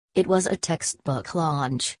It was a textbook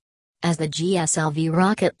launch. As the GSLV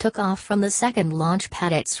rocket took off from the second launch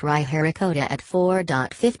pad at Sriharikota at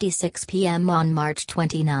 4:56 p.m. on March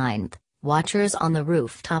 29, watchers on the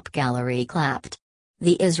rooftop gallery clapped.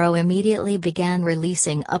 The ISRO immediately began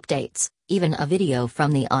releasing updates, even a video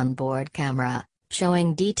from the onboard camera,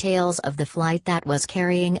 showing details of the flight that was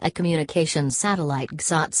carrying a communications satellite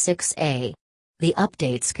GSAT-6A. The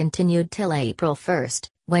updates continued till April 1,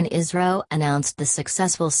 when ISRO announced the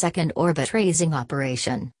successful second orbit raising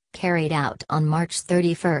operation, carried out on March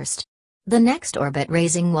 31. The next orbit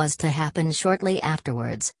raising was to happen shortly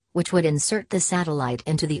afterwards, which would insert the satellite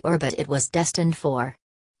into the orbit it was destined for.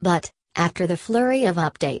 But, after the flurry of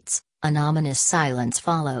updates, an ominous silence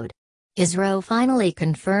followed. ISRO finally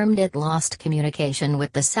confirmed it lost communication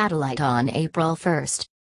with the satellite on April 1.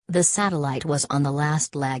 The satellite was on the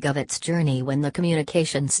last leg of its journey when the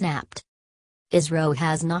communication snapped. ISRO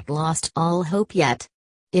has not lost all hope yet.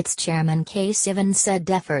 Its chairman K. Sivan said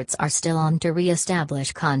efforts are still on to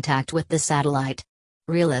re-establish contact with the satellite.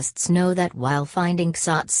 Realists know that while finding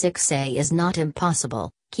GSAT-6A is not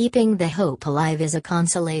impossible, keeping the hope alive is a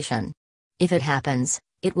consolation. If it happens,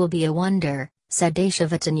 it will be a wonder, said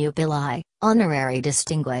Deshavitanu Pillai, Honorary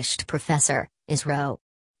Distinguished Professor, ISRO.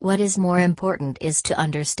 What is more important is to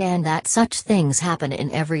understand that such things happen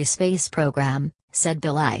in every space program, said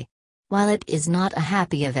Pillai. While it is not a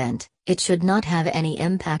happy event, it should not have any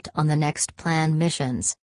impact on the next planned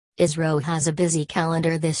missions. ISRO has a busy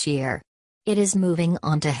calendar this year. It is moving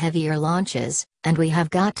on to heavier launches, and we have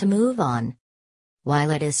got to move on. While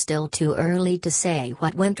it is still too early to say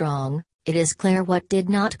what went wrong, it is clear what did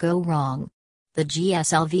not go wrong. The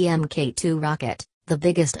GSLV Mk2 rocket, the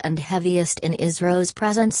biggest and heaviest in ISRO's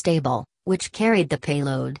present stable, which carried the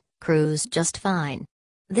payload, cruised just fine.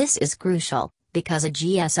 This is crucial, because a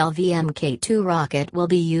GSLV Mk2 rocket will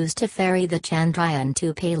be used to ferry the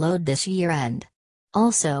Chandrayaan-2 payload this year-end.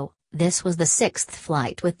 Also, this was the sixth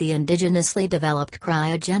flight with the indigenously developed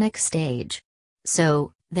cryogenic stage.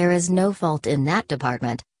 So, there is no fault in that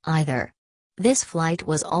department, either. This flight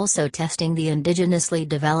was also testing the indigenously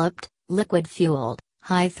developed, liquid-fueled,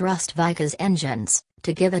 high-thrust Vikas engines,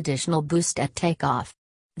 to give additional boost at takeoff.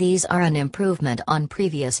 These are an improvement on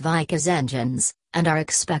previous Vikas engines, and are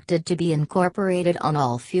expected to be incorporated on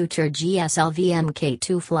all future GSLV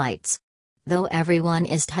Mk2 flights. Though everyone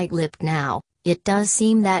is tight-lipped now, it does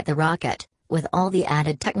seem that the rocket, with all the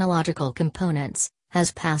added technological components,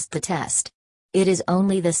 has passed the test. It is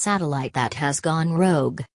only the satellite that has gone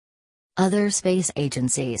rogue. Other space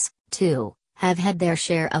agencies, too, have had their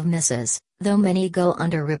share of misses, though many go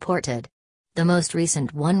underreported. The most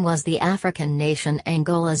recent one was the African nation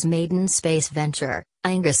Angola's maiden space venture,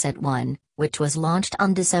 GSAT-1, which was launched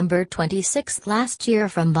on December 26 last year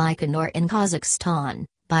from Baikonur in Kazakhstan,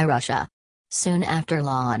 by Russia. Soon after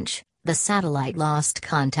launch, the satellite lost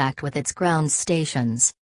contact with its ground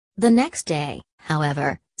stations. The next day,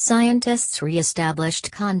 however, scientists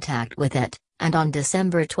re-established contact with it, and on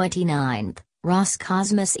December 29,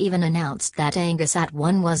 Roscosmos even announced that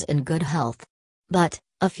GSAT-1 was in good health. But,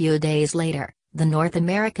 a few days later, the North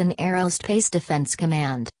American Aerospace Defense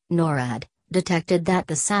Command, NORAD, detected that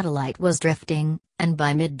the satellite was drifting, and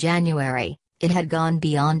by mid-January, it had gone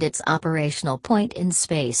beyond its operational point in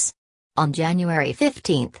space. On January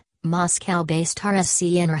 15, Moscow-based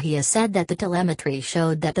RSC Energia said that the telemetry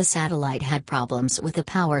showed that the satellite had problems with the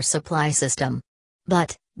power supply system.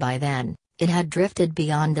 But, by then, it had drifted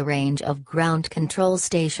beyond the range of ground control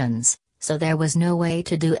stations, so there was no way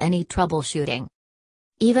to do any troubleshooting.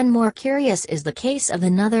 Even more curious is the case of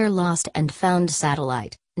another lost and found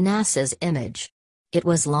satellite, NASA's Image. It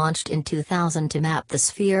was launched in 2000 to map the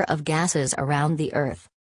sphere of gases around the Earth.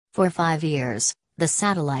 For 5 years, the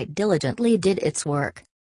satellite diligently did its work.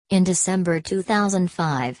 In December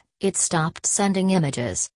 2005, it stopped sending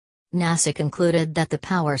images. NASA concluded that the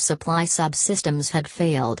power supply subsystems had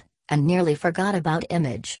failed, and nearly forgot about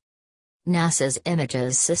Image. NASA's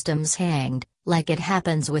Images systems hanged, like it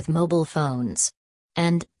happens with mobile phones.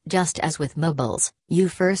 And, just as with mobiles, you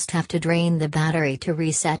first have to drain the battery to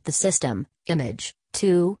reset the system. Image,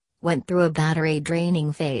 too, went through a battery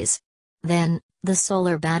draining phase. Then, the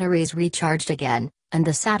solar batteries recharged again, and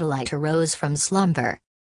the satellite arose from slumber.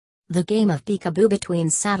 The game of peekaboo between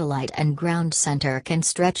satellite and ground center can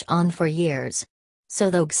stretch on for years. So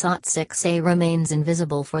though GSAT-6A remains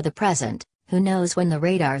invisible for the present, who knows when the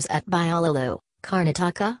radars at Byalalu,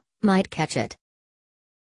 Karnataka, might catch it.